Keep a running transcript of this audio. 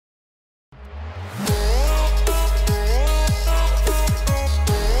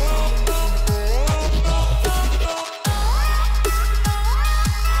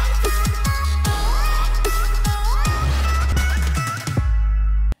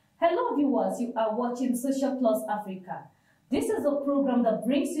viewers, you are watching Social Plus Africa. This is a program that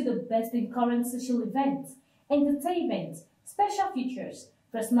brings you the best in current social events, entertainment, special features,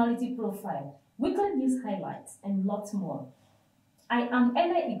 personality profile, weekly news highlights, and lots more. I am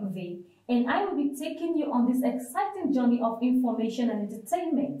Ella Iguve, and I will be taking you on this exciting journey of information and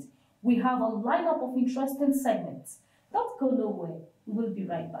entertainment. We have a lineup of interesting segments. Don't go nowhere. We will be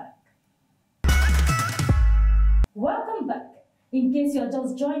right back. Welcome back. In case you're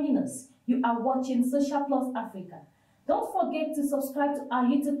just joining us, you are watching Social Plus Africa. Don't forget to subscribe to our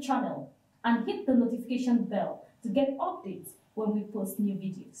YouTube channel and hit the notification bell to get updates when we post new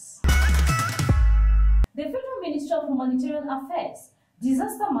videos. The Federal Ministry of Humanitarian Affairs,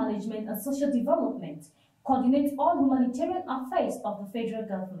 Disaster Management and Social Development coordinates all humanitarian affairs of the federal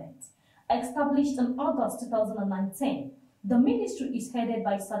government. Established in August 2019, the ministry is headed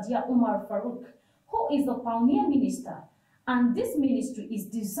by Sadia Umar Farouq, who is the pioneer minister, and this ministry is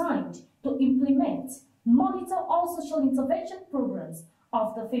designed to implement, monitor all social intervention programs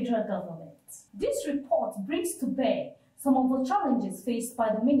of the federal government. This report brings to bear some of the challenges faced by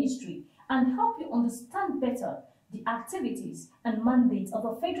the ministry and help you understand better the activities and mandates of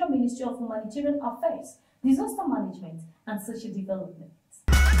the Federal Ministry of Humanitarian Affairs, Disaster Management and Social Development.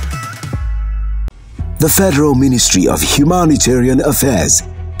 The Federal Ministry of Humanitarian Affairs,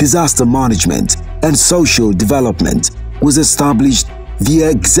 Disaster Management and Social Development was established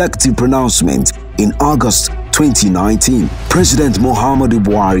via executive pronouncement in August 2019. President Muhammadu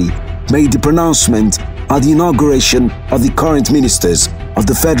Buhari made the pronouncement at the inauguration of the current ministers of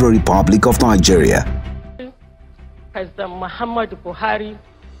the Federal Republic of Nigeria. President Muhammadu Buhari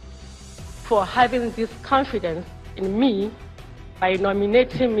for having this confidence in me by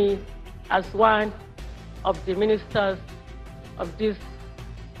nominating me as one of the ministers of this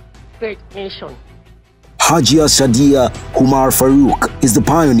great nation. Hajia Sadia Umar Farouq is the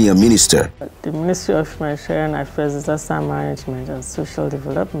pioneer minister. The Ministry of Humanitarian Affairs, Disaster Management and Social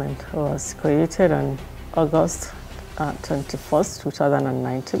Development was created on August 21st,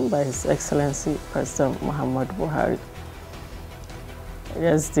 2019 by His Excellency President Muhammadu Buhari.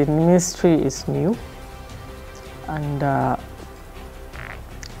 Yes, the ministry is new, and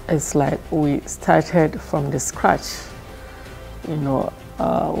it's like we started from the scratch,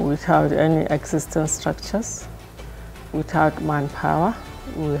 without any existing structures, without manpower.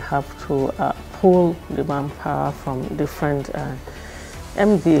 We have to pull the manpower from different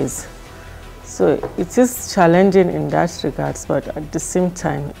MDAs. So it is challenging in that regards, but at the same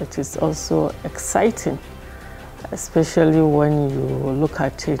time, it is also exciting, especially when you look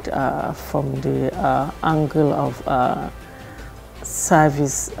at it from the angle of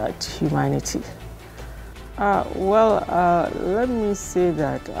service to humanity. Let me say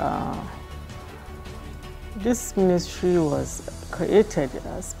that this ministry was created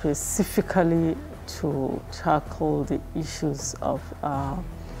specifically to tackle the issues of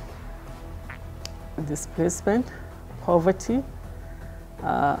displacement, poverty,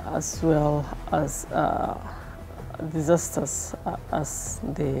 as well as disasters as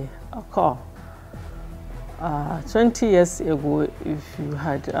they occur. 20 years ago, if you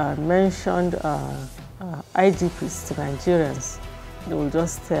had mentioned IDPs to Nigerians, they will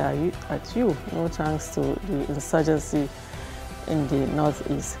just stare at you, no thanks to the insurgency in the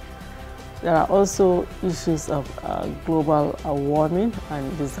northeast. There are also issues of global warming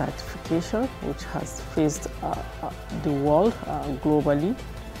and desertification, which has faced the world globally.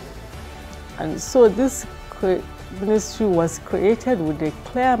 And so this ministry was created with a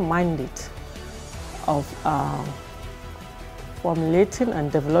clear mandate of formulating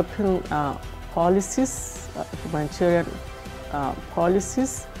and developing policies, humanitarian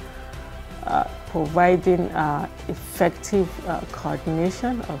policies, providing effective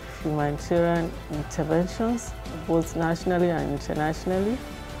coordination of humanitarian interventions, both nationally and internationally.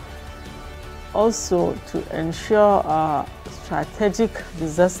 Also to ensure strategic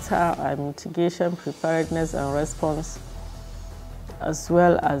disaster mitigation, preparedness and response, as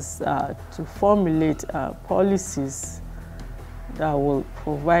well as to formulate policies that will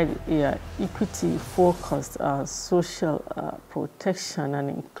provide equity-focused social protection and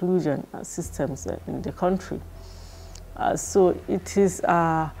inclusion systems in the country. So it is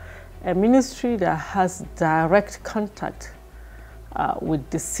a ministry that has direct contact with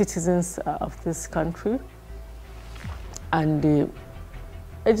the citizens of this country, and the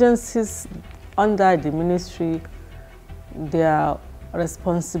agencies under the ministry, their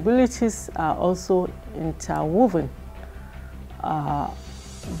responsibilities are also interwoven.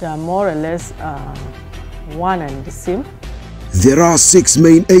 They are more or less one and the same. There are 6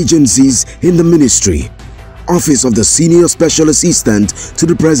 main agencies in the ministry. Office of the Senior Special Assistant to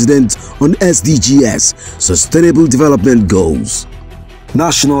the President on SDGs, Sustainable Development Goals.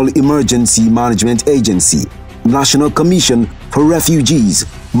 National Emergency Management Agency, National Commission for Refugees,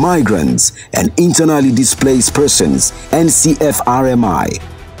 Migrants and Internally Displaced Persons, NCFRMI.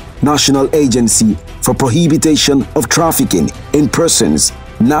 National Agency for Prohibition of Trafficking in Persons,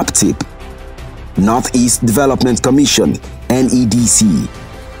 NAPTIP. Northeast Development Commission, NEDC.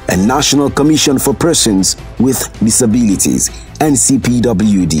 And National Commission for Persons with Disabilities,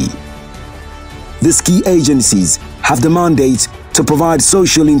 NCPWD. These key agencies have the mandate to provide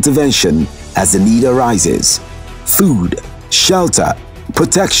social intervention as the need arises, food, shelter,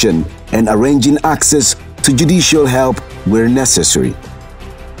 protection, and arranging access to judicial help where necessary.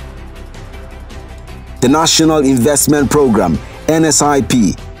 The National Investment Program,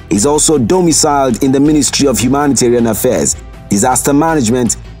 NSIP, is also domiciled in the Ministry of Humanitarian Affairs, Disaster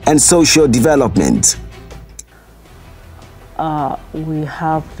Management and Social Development. We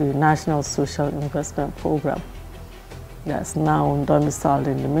have the National Social Investment Program that's now domiciled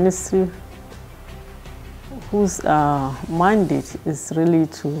in the ministry, whose mandate is really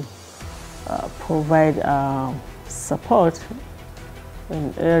to provide support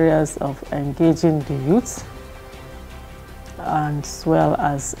in areas of engaging the youth, as well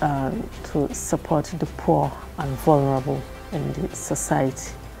as to support the poor and vulnerable in the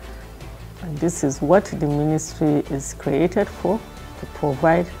society. And this is what the ministry is created for, to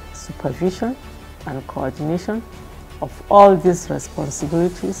provide supervision and coordination of all these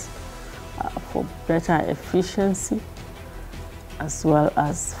responsibilities for better efficiency, as well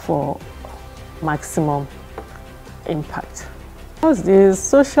as for maximum impact. The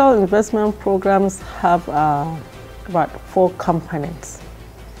social investment programs have about 4 components.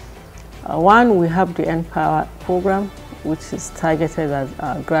 One, we have the Empower program, which is targeted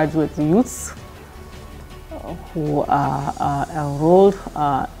at graduate youths who are enrolled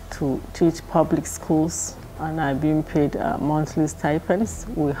to teach public schools and are being paid monthly stipends.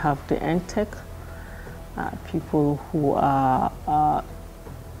 We have the NTech, people who are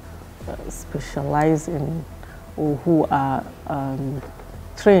specialized in or who are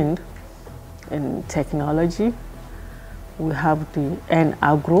trained in technology. We have the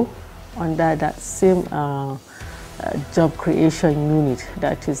N-Agro under that same job creation unit.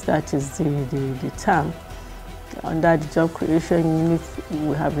 That is the term. Under the job creation unit,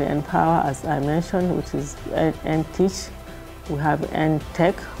 we have the Empower, as I mentioned, which is N-Teach. We have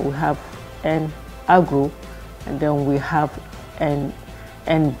N-Tech, we have N-Agro, and then we have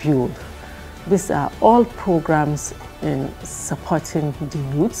N-Build. These are all programs in supporting the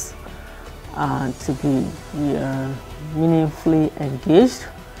youths to be meaningfully engaged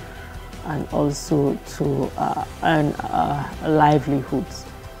and also to earn livelihoods.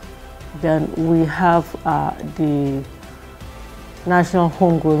 Then we have the National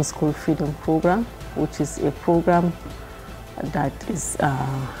Homegrown School Feeding Program, which is a program that is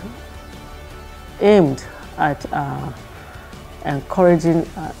aimed at encouraging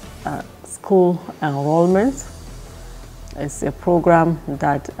school enrollment. It's a program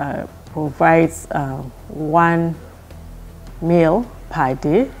that provides 1 meal per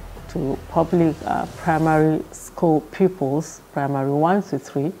day to public primary school pupils, primary 1 to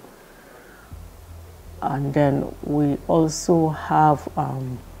 3. And then we also have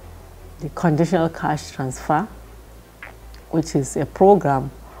the conditional cash transfer, which is a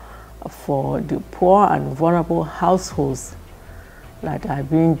program for the poor and vulnerable households that are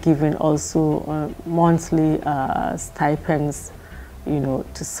being given also monthly stipends,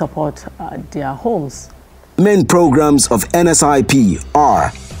 to support their homes. Main programs of NSIP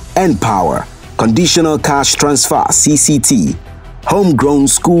are Empower, Conditional Cash Transfer, CCT, Homegrown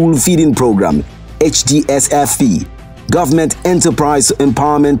School Feeding Program, HDSFP, Government Enterprise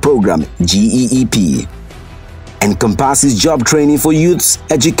Empowerment Program, GEEP. Encompasses job training for youths,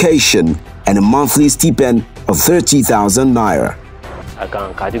 education, and a monthly stipend of 30,000 naira. I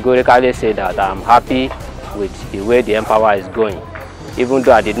can categorically say that I'm happy with the way the Empower is going. Even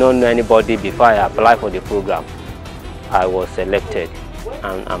though I did not know anybody before I applied for the program, I was selected.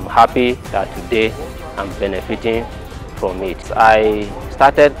 And I'm happy that today I'm benefiting from it. I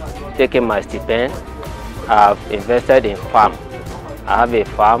started taking my stipend. I've invested in farm. I have a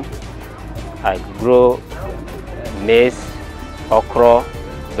farm. I grow maize, okra,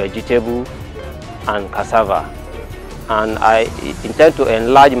 vegetable, and cassava. And I intend to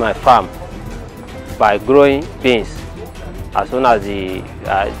enlarge my farm by growing beans as soon as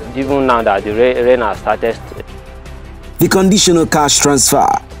even now that the rain has started. The Conditional Cash Transfer,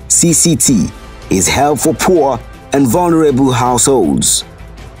 CCT, is held for poor and vulnerable households.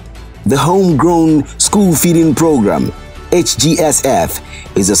 The Homegrown School Feeding Program,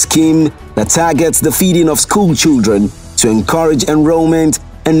 HGSF, is a scheme that targets the feeding of school children to encourage enrollment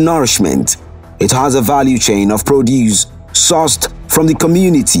and nourishment. It has a value chain of produce sourced from the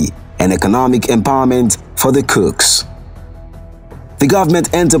community and economic empowerment for the cooks. The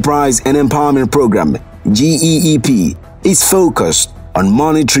Government Enterprise and Empowerment Program, GEEP, is focused on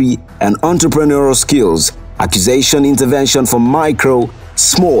monetary and entrepreneurial skills, acquisition intervention for micro,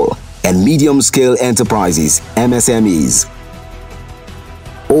 small, and medium-scale enterprises, MSMEs.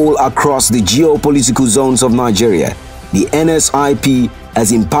 All across the geopolitical zones of Nigeria, the NSIP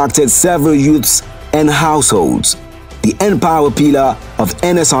has impacted several youths and households. The Empower pillar of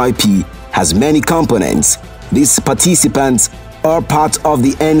NSIP has many components. These participants are part of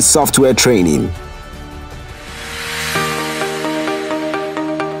the N software training.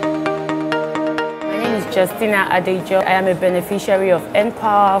 Justina Adejo. I am a beneficiary of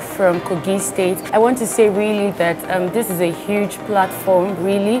Empower from Kogi State. I want to say really that this is a huge platform,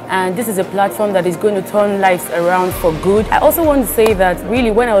 really, and this is a platform that is going to turn lives around for good. I also want to say that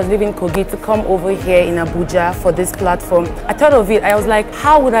really when I was leaving Kogi to come over here in Abuja for this platform, I thought of it, I was like,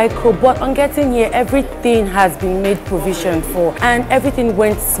 how would I cope? But on getting here, everything has been made provision for and everything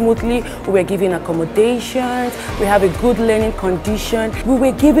went smoothly. We were given accommodations, we have a good learning condition, we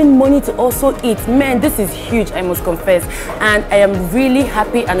were given money to also eat. Man, this is huge, I must confess, and I am really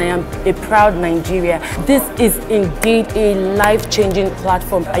happy and I am a proud Nigeria. This is indeed a life-changing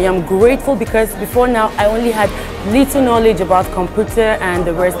platform. I am grateful because before now I only had little knowledge about computer and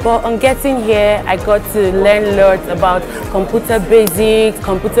the rest, but on getting here I got to learn lots about computer basics,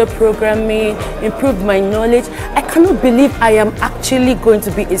 computer programming, improved my knowledge. I cannot believe I am actually going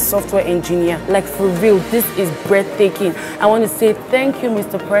to be a software engineer. Like, for real, this is breathtaking. I want to say thank you,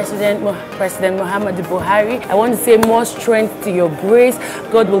 Mr. President Muhammad Buhari. I want to say more strength to your grace.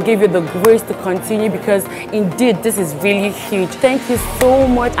 God will give you the grace to continue because indeed this is really huge. Thank you so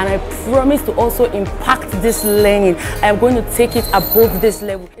much, and I promise to also impact this learning. I am going to take it above this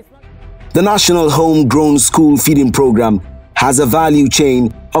level. The National Homegrown School Feeding Program has a value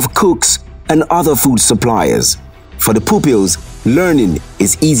chain of cooks and other food suppliers. For the pupils, learning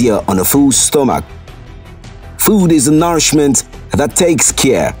is easier on a full stomach. Food is a nourishment that takes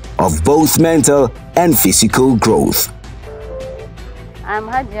care of both mental and physical growth. I'm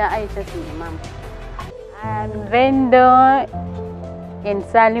Sadia Imam. I'm vendor in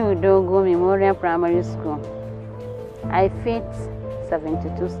Sali Udogo Memorial Primary School. I feed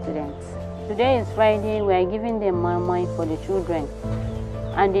 72 students. Today is Friday. We are giving them moi for the children.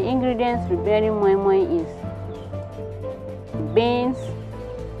 And the ingredients preparing moi is beans,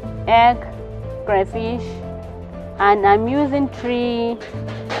 egg, crayfish, and I'm using 3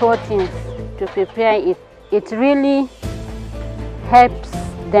 proteins to prepare it. It really helps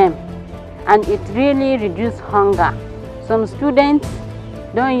them and it really reduces hunger. Some students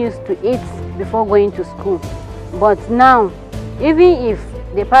don't used to eat before going to school, but now even if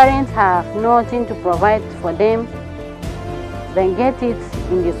the parents have nothing to provide for them, they get it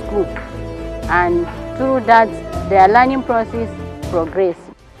in the school, and through that their learning process progress.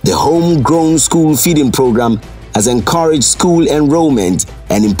 The Homegrown School Feeding Program has encouraged school enrollment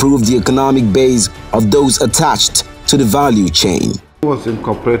and improved the economic base of those attached to the value chain. It was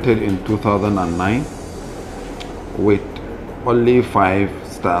incorporated in 2009 with only 5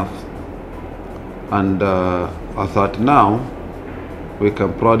 staff, and as at now we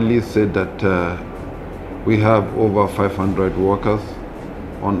can proudly say that we have over 500 workers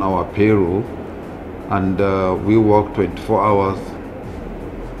on our payroll, and we work 24 hours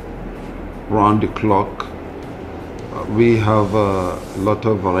round the clock. We have a lot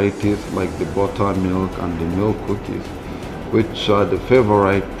of varieties like the buttermilk and the milk cookies, which are the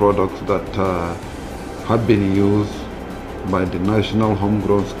favorite products that have been used by the National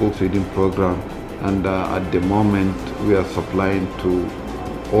Homegrown School Feeding Program, and at the moment we are supplying to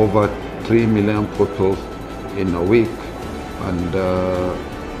over 3 million pupils in a week, and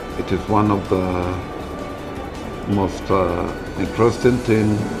it is one of the most interesting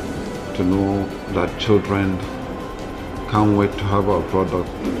things to know that children can't wait to have our product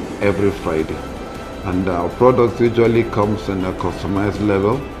every Friday. And our product usually comes in a customized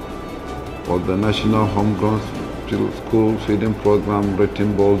level for the National Homegrown School Feeding Program,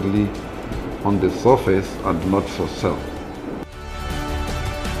 written boldly on the surface and not for sale.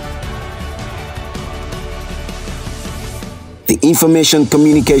 The information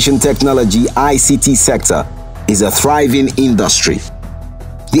communication technology ICT sector is a thriving industry.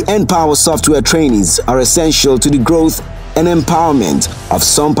 The Empower software trainings are essential to the growth and empowerment of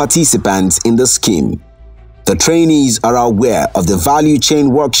some participants in the scheme. The The trainees are aware of the value chain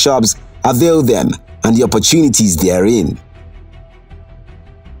workshops avail them and the opportunities therein.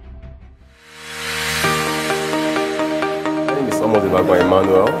 My name is Umar,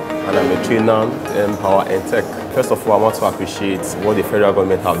 and I'm a trainer in Empower and Tech. First of all, I want to appreciate what the federal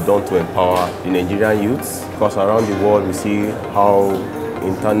government have done to empower the Nigerian youths, because around the world we see how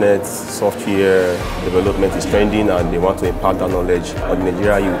internet software development is trending and they want to impart that knowledge on the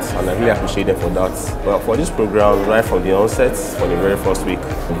Nigerian youth, and I really appreciate them for that. But for this program, right from the onset, for the very first week,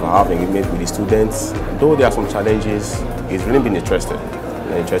 we have engagement with the students. Though there are some challenges, it's really been interesting.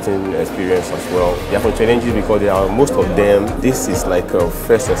 An interesting experience as well. There are some challenges because most of them, this is like a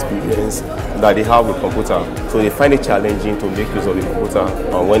first experience that they have with computer. So they find it challenging to make use of the computer.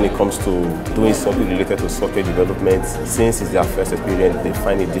 And when it comes to doing something related to software development, since it's their first experience, they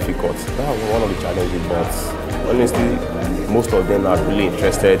find it difficult. That was one of the challenges, but honestly, most of them are really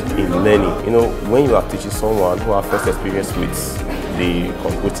interested in learning. You know, when you are teaching someone who has first experience with the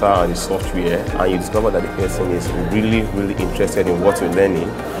computer and the software, and you discover that the person is really interested in what you're learning,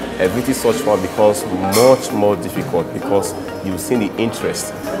 everything such one becomes much more difficult, because you've seen the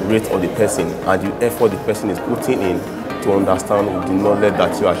interest rate of the person and the effort the person is putting in to understand the knowledge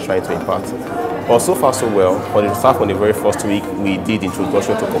that you are trying to impart. But so far so well. For the staff on the very first week, we did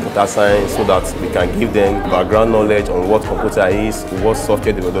introduction to computer science so that we can give them background knowledge on what computer is, what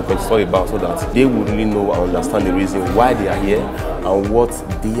software development is all about, so that they would really know and understand the reason why they are here and what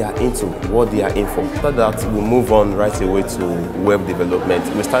they are into, what they are in for. After that, we move on right away to web development.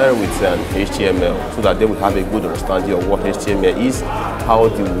 We started with HTML so that they will have a good understanding of what HTML is, how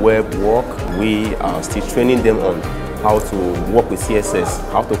the web works. We are still training them on how to work with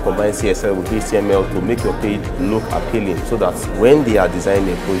CSS, how to combine CSS with HTML to make your page look appealing, so that when they are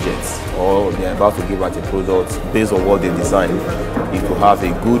designing a project or they are about to give out a product based on what they design, it will have a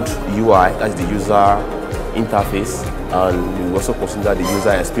good UI, that's the user interface, and we also consider the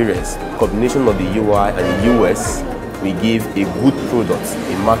user experience. Combination of the UI and the UX, we give a good product,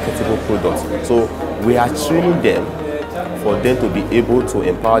 a marketable product. So we are training them for them to be able to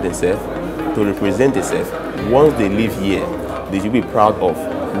empower themselves, to represent themselves. Once they leave here, they should be proud of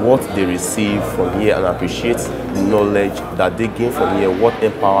what they receive from here and appreciate the knowledge that they gain from here, what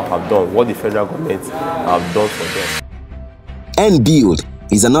Empower have done, what the federal government have done for them. N-Build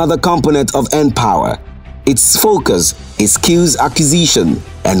is another component of Empower. Its focus is skills acquisition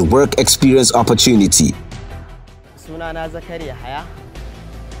and work experience opportunity. Sunana Zakariya Haya,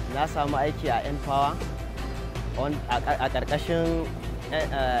 na samu aiki a Empower a ƙarƙashin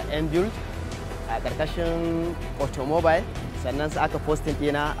N-Build, a ƙarƙashin automobile, sannan sai aka posting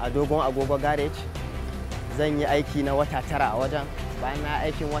ɗina a Dogon Agogo Garage. Zan yi aiki na wata 9 a wajen. Bayan na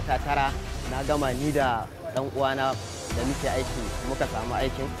aikin wata 9, na gama ni da ɗan uwana da muke aiki, muka samu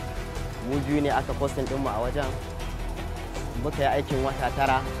aikin. Mu biyu ne aka posting ɗinmu a wajen. Muka yi aikin wata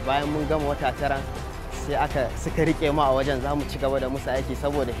 9. Bayan mun gama wata 9, sai suka rike mu a wajen, za mu ci gaba da musu aiki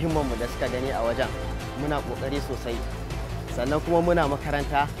saboda himmanmu da suka gani a wajen. Muna ƙoƙari sosai. Sannan kuma muna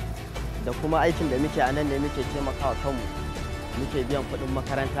makaranta, da kuma aikin da muke a nan ne muke taimakawa kanmu, muke biyan kuɗin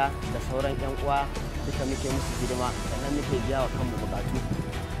makaranta da sauran 'yan uwa duka muke musu hidima, sannan muke biya wa kanmu bukatu.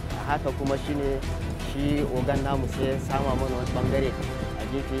 A haka kuma shi ogan namu sai ya sama mana wani bangare a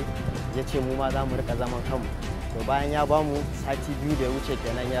gefe, ya ce mu ma za mu rika zaman kanmu. To bayan ya bamu sati 2 da ya wuce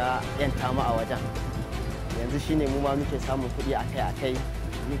kenan ya yanta mu a wajen. Yanzu shine mu ma muke samun kuɗi akai-akai,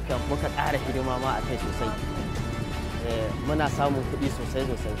 muka ƙara hidima ma akai sosai. Muna samun kuɗi sosai.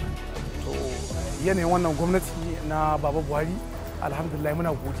 To yanayin wannan gwamnati na Baba Buhari, alhamdulillah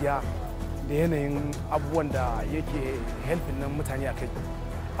muna godiya da yanayin abubuwan da yake helping nan mutane a kai.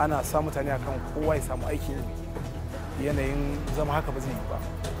 Ana sa mutane akan kowa ya samu aiki, yanayin zama haka ba zai yi ba.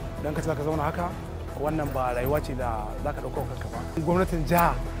 Don ka zauna haka, wannan ba rayuwa ce da za ka ɗauka kanka ba. Gwamnatin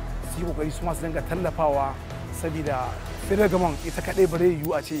jiha su yi ƙoƙari su masu dinga tallafawa, saboda federal government ita kaɗai bare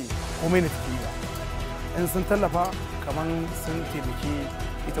yiwu a ce komai na take yi ba. In sun tallafa kamar sun taimaki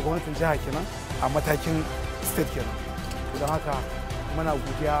ita gwamnatin jiha kenan a matakin state kenan. Don haka muna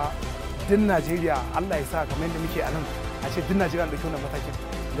godiya din Najeriya, Allah ya sa kamar yadda muke a nan, a ce din Najeriya da wannan matakin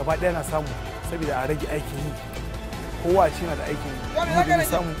gaba ɗaya na samu, saboda a rage aikin yi. Kowa ce yana da aikin yi da zai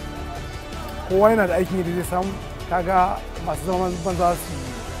samu, kowa yana da aikin yi da zai samu. Kaga masu zaman banza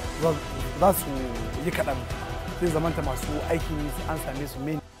za su yi kaɗan, zai zamanta masu aikin yi an same su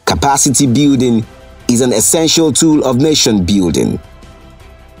main. Capacity building is an essential tool of nation building.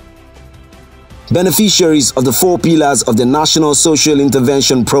 Beneficiaries of the 4 pillars of the National Social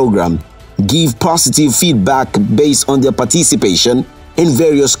Intervention Program give positive feedback based on their participation in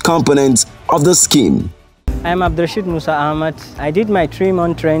various components of the scheme. I am Abdurrashid Musa Ahmad. I did my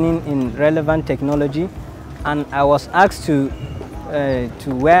 3-month training in relevant technology and I was asked to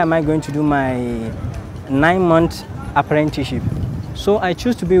where am I going to do my 9-month apprenticeship. So I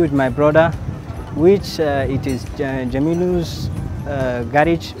choose to be with my brother, which it is Jamilu's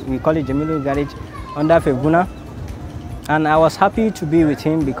garage. We call it Jamilu's garage under Feguna, and I was happy to be with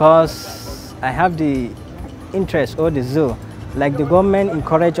him because I have the interest or the zeal. Like the government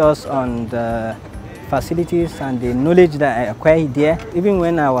encouraged us on the facilities and the knowledge that I acquired there. Even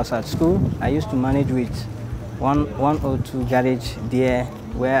when I was at school, I used to manage with one or two garage there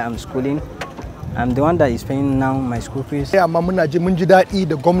where I'm schooling. I'm the one that is paying now my school fees. Amma muna ji mun ji daɗi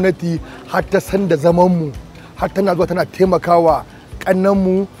da gwamnati har ta san da zaman mu, har tana zuwa tana taimakawa ƙannan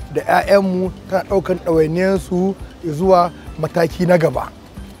mu da ƴaƴan mu, tana ɗaukan ɗawainiyar su zuwa mataki na gaba.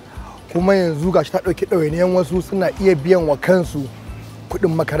 Kuma yanzu gashi ta ɗauki ɗawainiyar wasu suna iya biyan wa kansu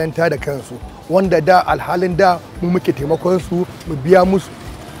kuɗin makaranta da kansu, wanda da alhalin da mu muke taimakon su mu biya musu.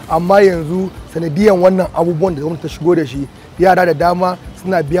 Amma yanzu sanadiyan wannan abubuwan da gwamnati ta shigo da shi, yara da dama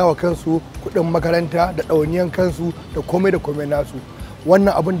suna biya wa kansu kuɗin makaranta da ɗawainiyan kansu da komai nasu.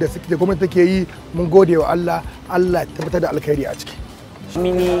 Wannan abin da suke da gwamnati take yi, mun gode wa Allah, Allah ya tabbatar da alkhairi a ciki.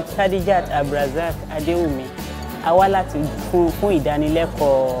 Mini Khadijat Abrazak Adewumi, àwa láti fún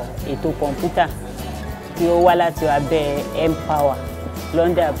ìdánilẹ́kọ̀ọ́ ètò kọ̀ǹpútà tí ó wá láti abẹ́ Empower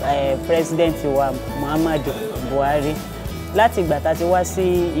London President wa Muhammadu Buhari. Láti ìgbà tá ti wá sí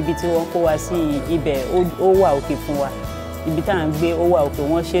ibi tí wọ́n kó wa sí ibẹ̀ ó wà òkè fún wa. Ibi tá à ń gbé ó wà òkè,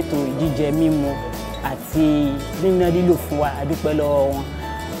 wọ́n ṣètò jíjẹ mímu àti níná lílò fún wa, a dúpẹ́ lọ́wọ́ wọn.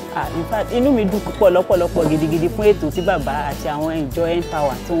 In fact, inú mi dùn púpọ̀ lọ́pọ̀lọpọ̀ gidigidi fún ètò tí bàbá àti àwọn ìjọ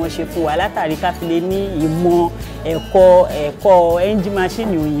Empower tí wọ́n ṣe fún wa látàrí ká fi lè ní ìmọ̀ ẹ̀kọ́ ẹ́ńjìn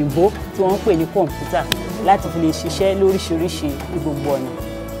máṣíìnì òyìnbó tí wọ́n ń pè ní kọ̀ǹpútà láti fi lè ṣiṣẹ́ lóríṣiríṣi ní gbogbo ọ̀nà.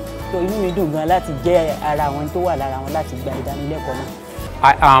 So inú mi dùn gan láti jẹ́ ara àwọn tó wà lára wọn láti gba ìdánilẹ́kọ̀ọ́ náà.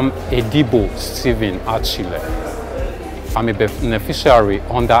 I am Edibo Stephen Achille. I'm a beneficiary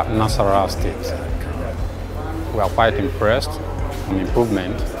under Nasarawa State. We are quite impressed on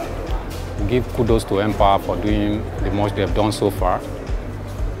improvement. We give kudos to Empower for doing the much they have done so far.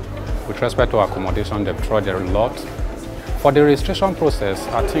 With respect to accommodation, they've tried a lot. For the registration process,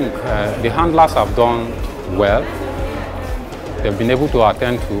 I think the handlers have done well. They've been able to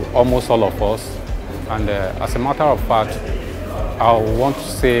attend to almost all of us. And as a matter of fact, I want to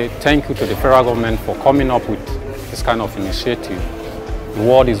say thank you to the federal government for coming up with this kind of initiative. The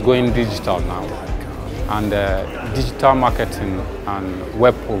world is going digital now, and digital marketing and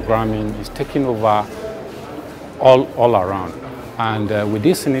web programming is taking over all around. And with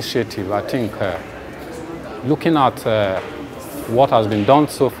this initiative, I think looking at what has been done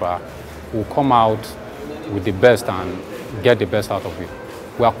so far, we'll come out with the best and get the best out of it.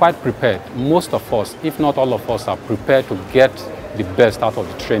 We are quite prepared. Most of us, if not all of us, are prepared to get the best out of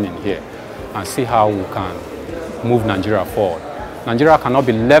the training here and see how we can move Nigeria forward. Nigeria cannot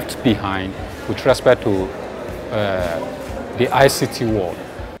be left behind with respect to the ICT world.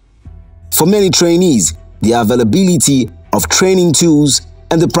 For many trainees, the availability of training tools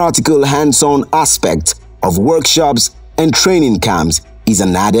and the practical hands-on aspect of workshops and training camps is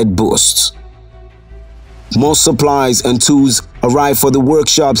an added boost. More supplies and tools arrive for the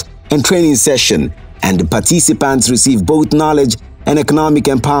workshops and training session, and the participants receive both knowledge and economic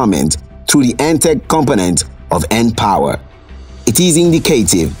empowerment through the EndTech component of Empower. It is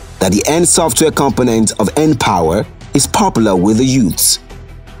indicative that the End software component of Empower is popular with the youths.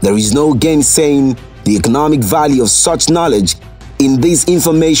 There is no gainsaying the economic value of such knowledge in this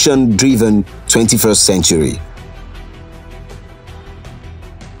information-driven 21st century.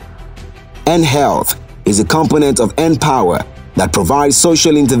 Health is a component of Empower that provides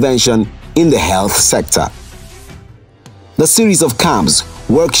social intervention in the health sector. The series of camps,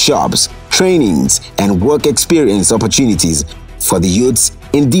 workshops, trainings, and work experience opportunities for the youths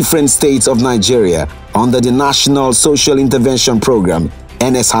in different states of Nigeria under the National Social Intervention Program,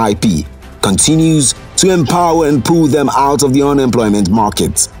 NSIP, continues to empower and pull them out of the unemployment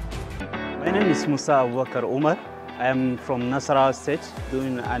market. My name is Musa Abubakar Umar. I am from Nasarawa State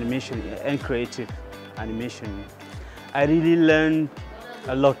doing animation and creative animation. I really learned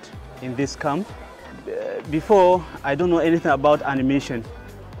a lot in this camp. Before, I don't know anything about animation,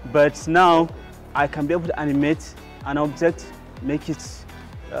 but now I can be able to animate an object, make it,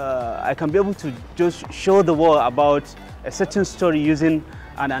 I can be able to just show the world about a certain story using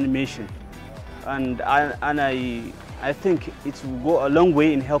an animation. And I think it will go a long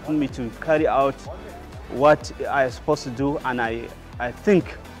way in helping me to carry out what I'm supposed to do, and I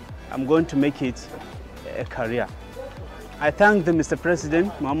think I'm going to make it a career. I thank the Mr.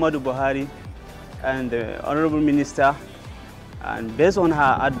 President, Muhammadu Buhari, and the Honorable Minister, and based on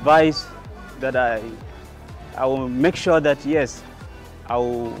her advice that I I will make sure that, yes, I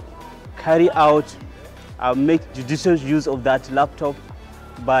will I'll make judicious use of that laptop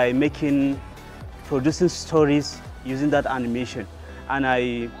by producing stories using that animation. And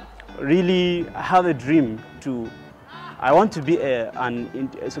I really have a dream I want to be a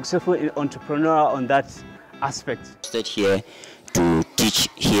successful entrepreneur on that aspect. I stayed here to teach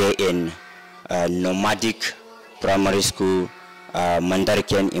here in nomadic primary school,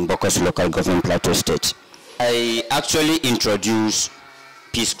 Mandariken in Bokos local government, Plateau State. I actually introduced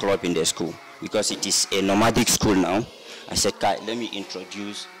Peace Club in the school because it is a nomadic school now. I said, let me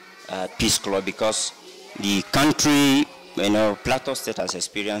introduce Peace Club because the country, Plateau State has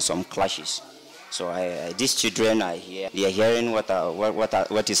experienced some clashes. So these children are here, they are hearing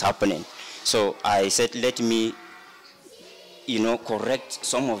what is happening. So I said, let me, correct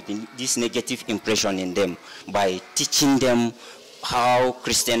some of this negative impression in them by teaching them how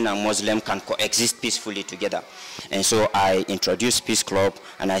Christian and Muslim can coexist peacefully together. And so I introduced Peace Club,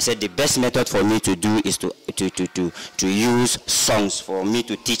 and I said the best method for me to do is to use songs, for me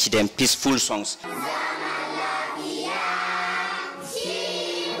to teach them peaceful songs.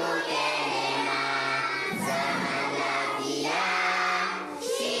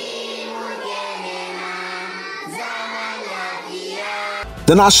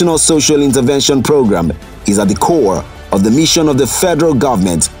 The National Social Intervention Program is at the core of the mission of the federal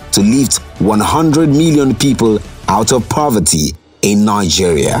government to lift 100 million people out of poverty in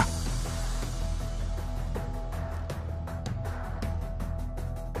Nigeria.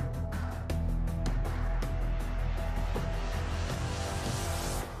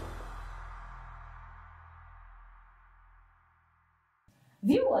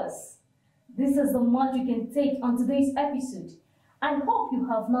 Viewers, this is the much you can take on today's episode. I hope you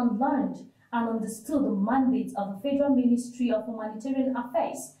have now learned and understood the mandate of the Federal Ministry of Humanitarian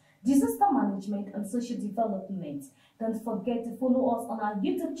Affairs, Disaster Management and Social Development. Don't forget to follow us on our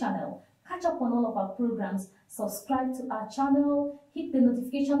YouTube channel, catch up on all of our programs, subscribe to our channel, hit the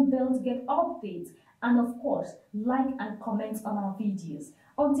notification bell to get updates, and of course, like and comment on our videos.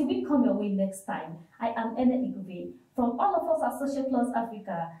 Until we come your way next time, I am Ene Igwe. From all of us at Social Plus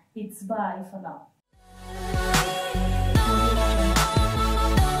Africa, it's bye for now.